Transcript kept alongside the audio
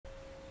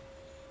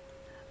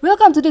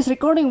Welcome to this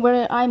recording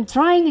where I'm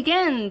trying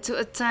again to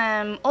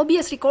attempt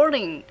OBS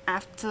recording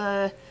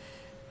after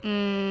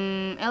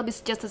LB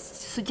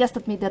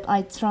suggested me that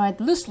I tried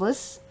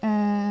lossless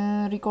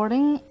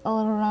recording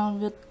all around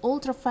with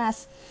ultra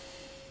fast,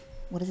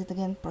 what is it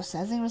again,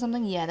 processing or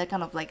something? Yeah, that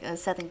kind of like a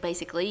setting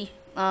basically.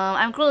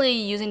 I'm currently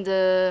using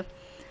the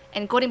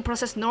encoding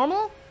process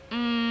normal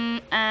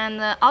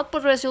and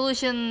output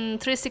resolution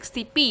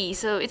 360p,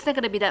 so it's not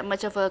gonna be that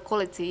much of a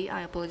quality.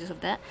 I apologize for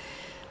that.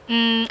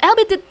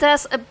 Albie did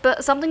test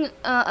something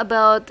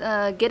about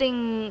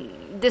getting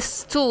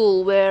this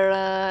tool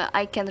where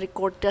I can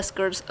record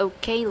Duskers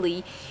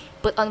okayly,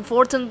 but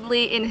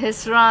unfortunately in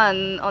his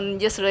run,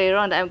 on yesterday's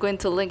run, I'm going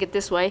to link it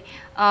this way,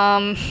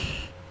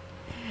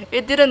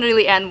 it didn't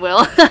really end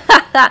well.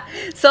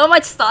 So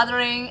much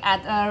stuttering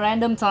at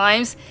random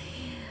times.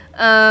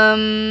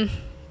 So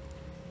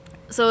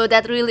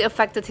that really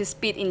affected his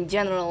speed in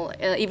general,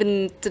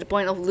 even to the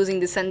point of losing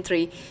the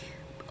sentry.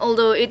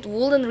 Although it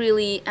wouldn't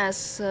really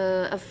as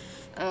I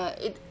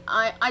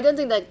don't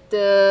think that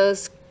the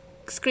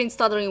screen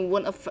stuttering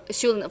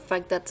shouldn't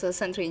affect that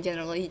sentry in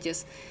general. He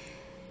just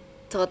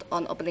thought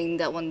on opening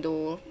that one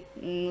door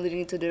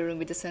leading to the room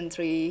with the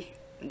sentry.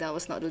 That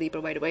was not the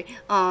leaper, by the way.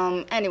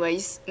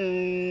 Anyways,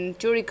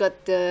 Jury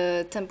got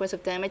the 10 points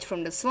of damage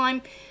from the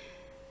slime.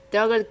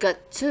 Dargot got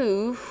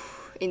 2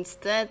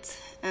 instead,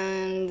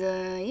 and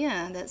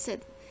yeah, that's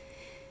it.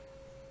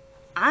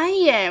 I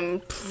am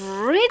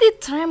pretty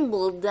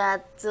trembled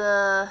that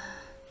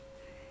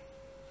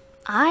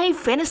I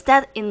finished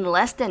that in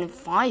less than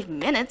 5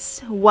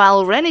 minutes,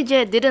 while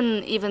Renegade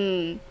didn't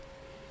even...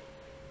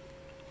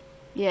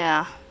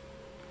 Yeah,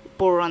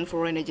 poor run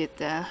for Renegade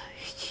there.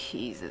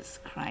 Jesus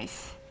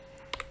Christ.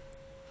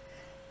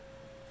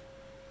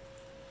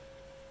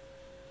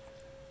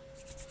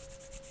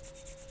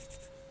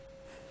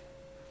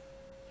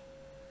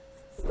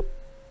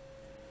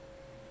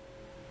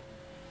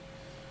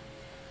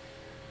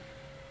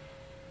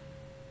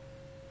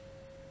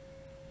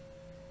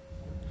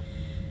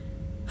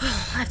 I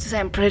have to say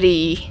I'm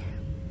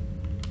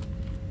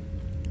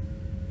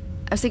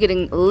still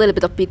getting a little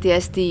bit of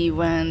PTSD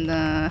when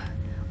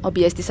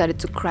OBS decided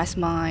to crash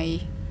my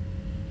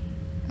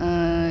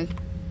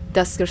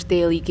Duskers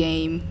Daily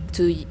game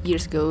 2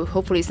 years ago.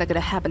 Hopefully it's not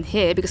gonna happen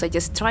here because I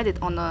just tried it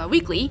on a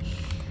weekly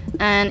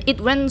and it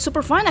went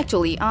super fine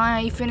actually.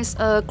 I finished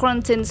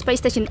Quarantine Space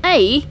Station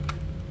A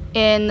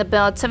in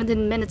about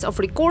 17 minutes of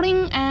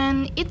recording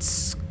and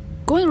it's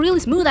going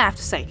really smooth, I have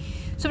to say.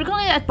 So we're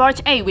currently at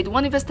Barge A with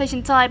 1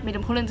 infestation type,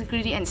 medium hull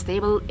integrity, and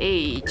stable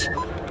age.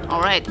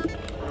 Alright.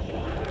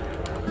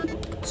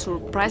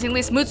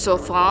 Surprisingly smooth so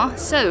far,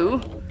 so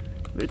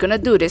we're gonna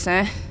do this,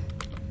 eh?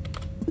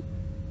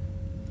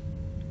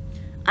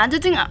 I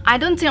don't think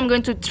I'm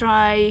going to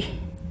try...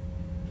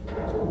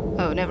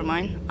 Oh, never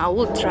mind. I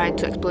will try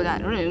to explore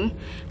that room,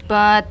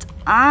 but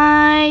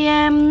I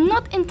am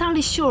not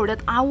entirely sure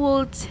that I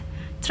will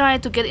try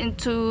to get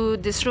into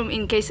this room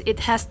in case it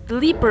has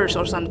leapers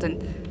or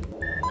something.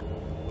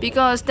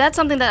 Because that's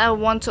something that I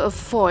want to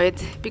avoid,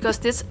 because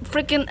these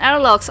freaking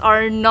airlocks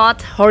are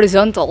not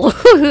horizontal.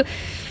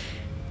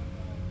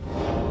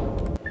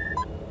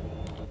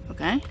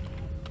 Okay.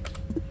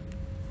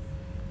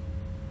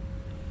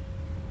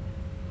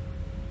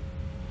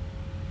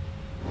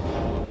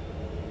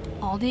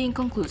 All the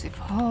inconclusive.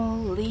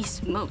 Holy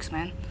smokes,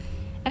 man.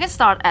 I can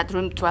start at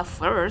room 12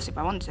 first if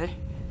I want to.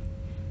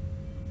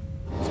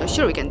 So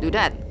sure, we can do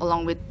that,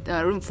 along with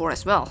room 4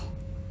 as well.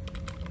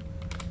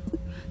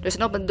 There's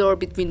an open door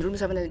between room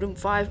 7 and room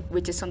 5,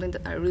 which is something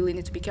that I really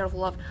need to be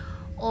careful of.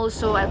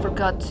 Also, I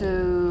forgot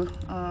to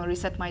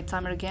reset my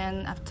timer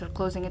again after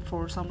closing it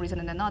for some reason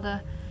and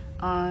another.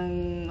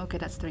 Okay,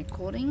 that's the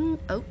recording.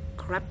 Oh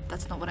crap,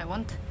 that's not what I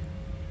want.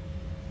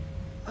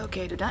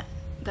 Okay, do that.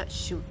 That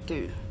should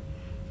do.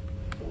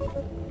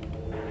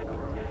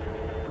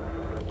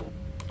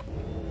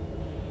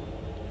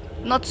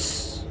 Not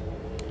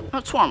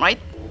swarm, right?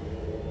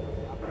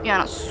 Yeah,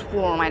 not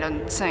swarm, I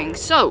don't think.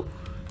 So,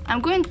 I'm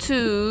going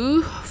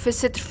to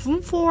visit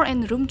room 4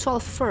 and room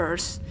 12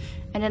 first,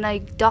 and then I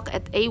dock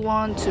at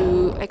A1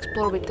 to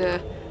explore with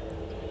the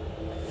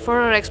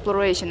further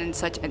exploration and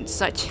such and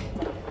such.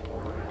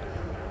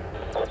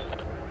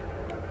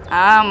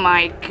 Oh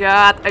my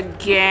god,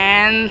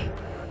 again!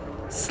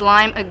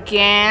 Slime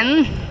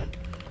again!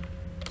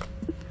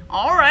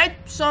 Alright,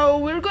 so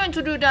we're going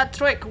to do that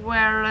trick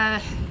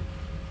where...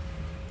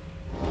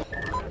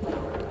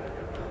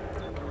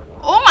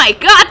 Oh my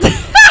god!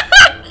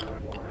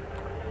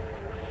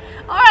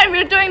 Alright,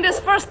 we're doing this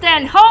first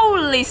then.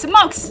 Holy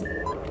smokes!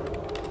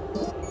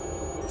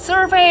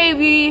 Survey,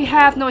 we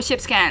have no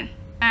ship scan.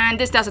 And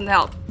this doesn't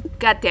help.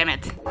 God damn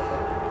it.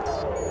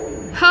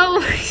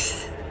 Holy...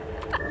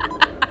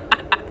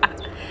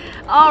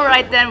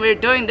 Alright then, we're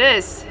doing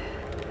this.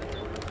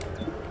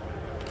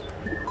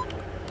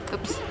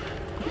 Oops.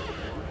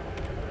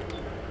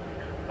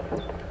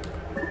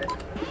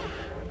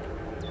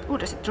 Oh,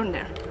 there's a drone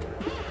there.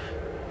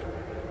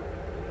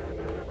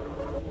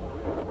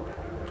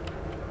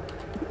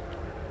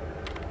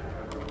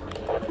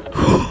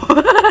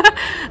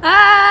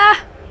 Ah!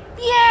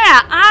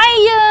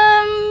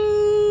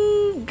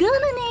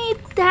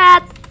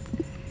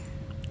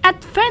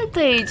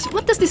 stage.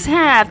 What does this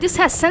have? This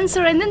has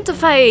sensor and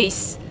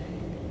interface.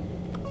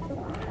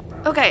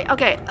 Okay,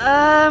 okay.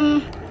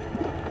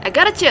 I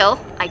gotta chill.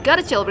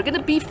 We're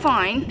gonna be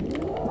fine.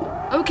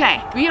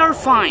 Okay, we are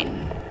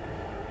fine.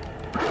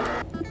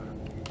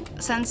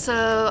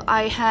 Sensor,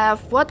 I have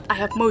what? I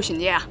have motion,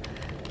 yeah.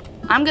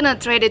 I'm gonna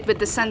trade it with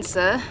the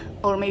sensor,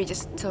 or maybe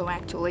just two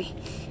actually.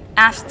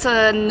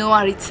 After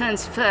Noah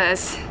returns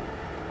first.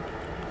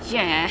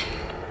 Yeah.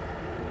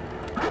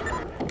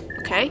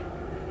 Okay.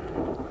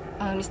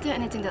 Is there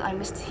anything that I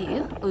missed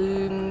here?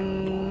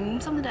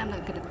 Something that I'm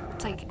not gonna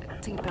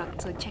think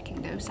about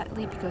checking though,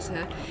 sadly, because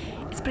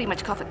it's pretty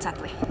much covered,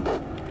 sadly.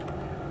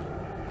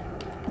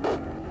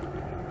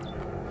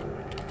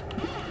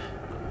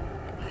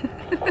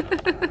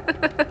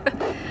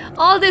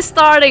 All this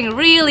starting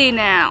really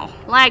now?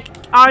 Like,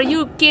 are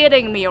you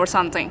kidding me or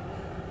something?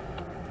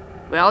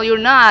 Well, you're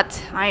not,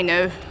 I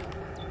know.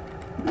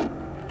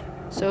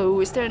 So,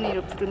 is there any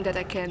room that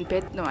I can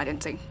bid? No, I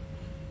don't think.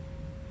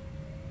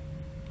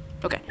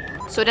 Okay,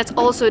 so that's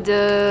also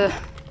the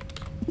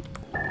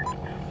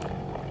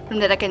room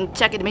that I can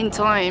check in the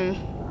meantime.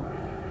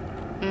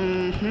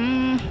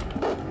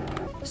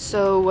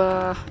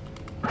 So,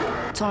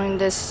 throwing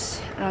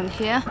this around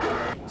here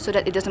so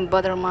that it doesn't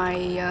bother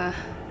my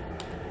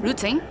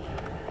routing.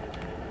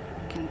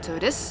 Can do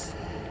this.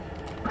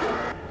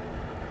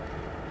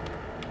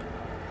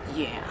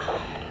 Yeah.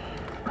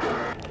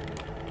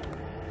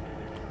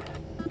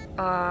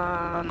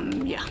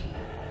 Yeah.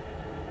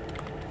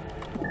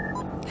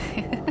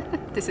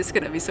 This is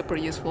gonna be super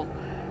useful.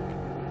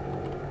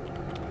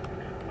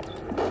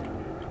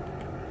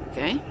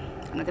 Okay,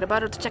 I'm not gonna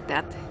bother to check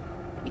that.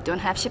 We don't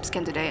have ship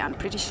scan today, I'm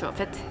pretty sure of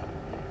it.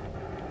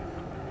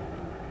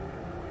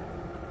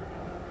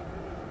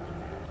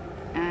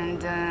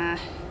 And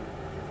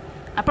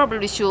I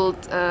probably should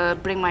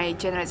bring my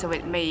generator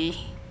with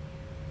me,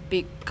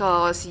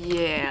 because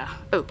yeah.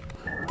 Oh,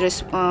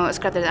 there's a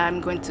scrap that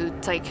I'm going to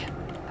take.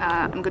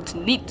 I'm going to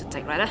need to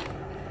take rather.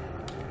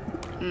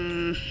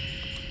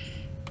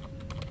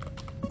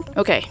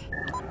 Okay,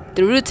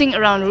 the routing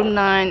around room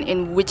 9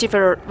 in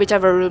whichever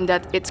room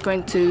that it's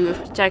going to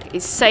check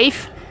is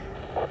safe.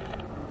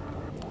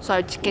 So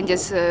I can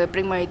just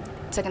bring my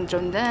second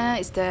drone there.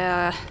 Is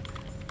there?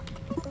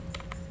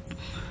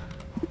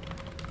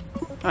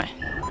 Alright,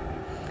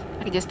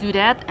 I can just do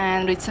that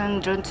and return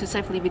drone to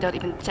safely without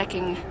even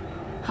checking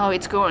how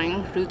it's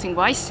going routing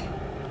wise.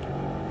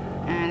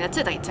 And that's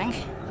it, I think.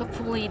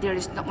 Hopefully there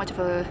is not much of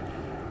a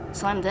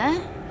slime there.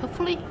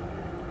 Hopefully.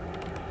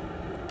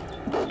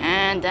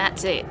 And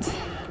that's it.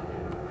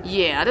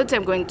 Yeah, I don't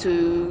think I'm going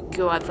to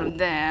go out from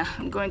there.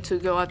 I'm going to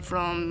go out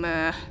from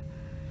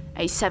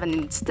A7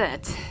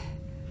 instead.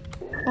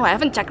 Oh, I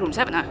haven't checked room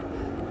 7, huh?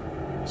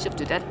 Should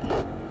do that.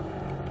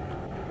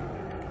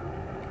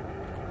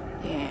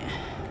 Yeah.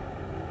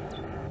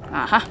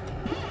 Uh-huh.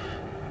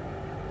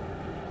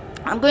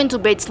 I'm going to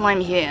bait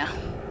slime here.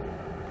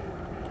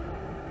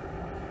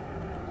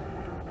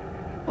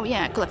 Oh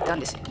yeah, I could have done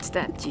this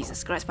instead.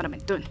 Jesus Christ, what am I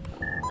doing?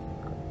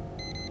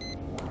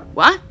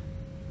 What?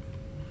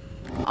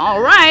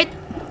 Alright,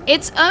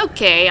 it's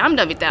okay. I'm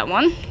done with that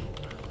one.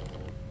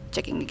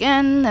 Checking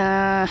again.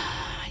 I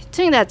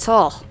think that's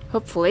all,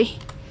 hopefully.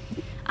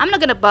 I'm not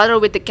gonna bother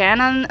with the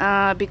cannon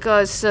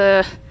because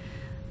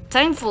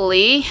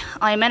thankfully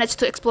I managed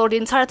to explore the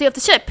entirety of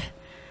the ship.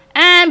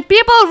 And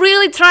people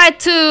really tried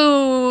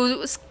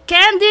to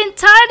scan the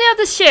entirety of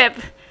the ship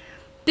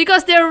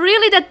because they're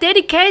really that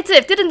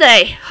dedicated, didn't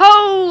they?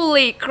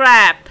 Holy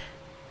crap!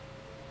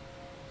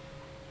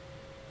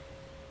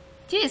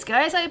 Jeez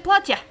guys, I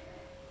applaud ya.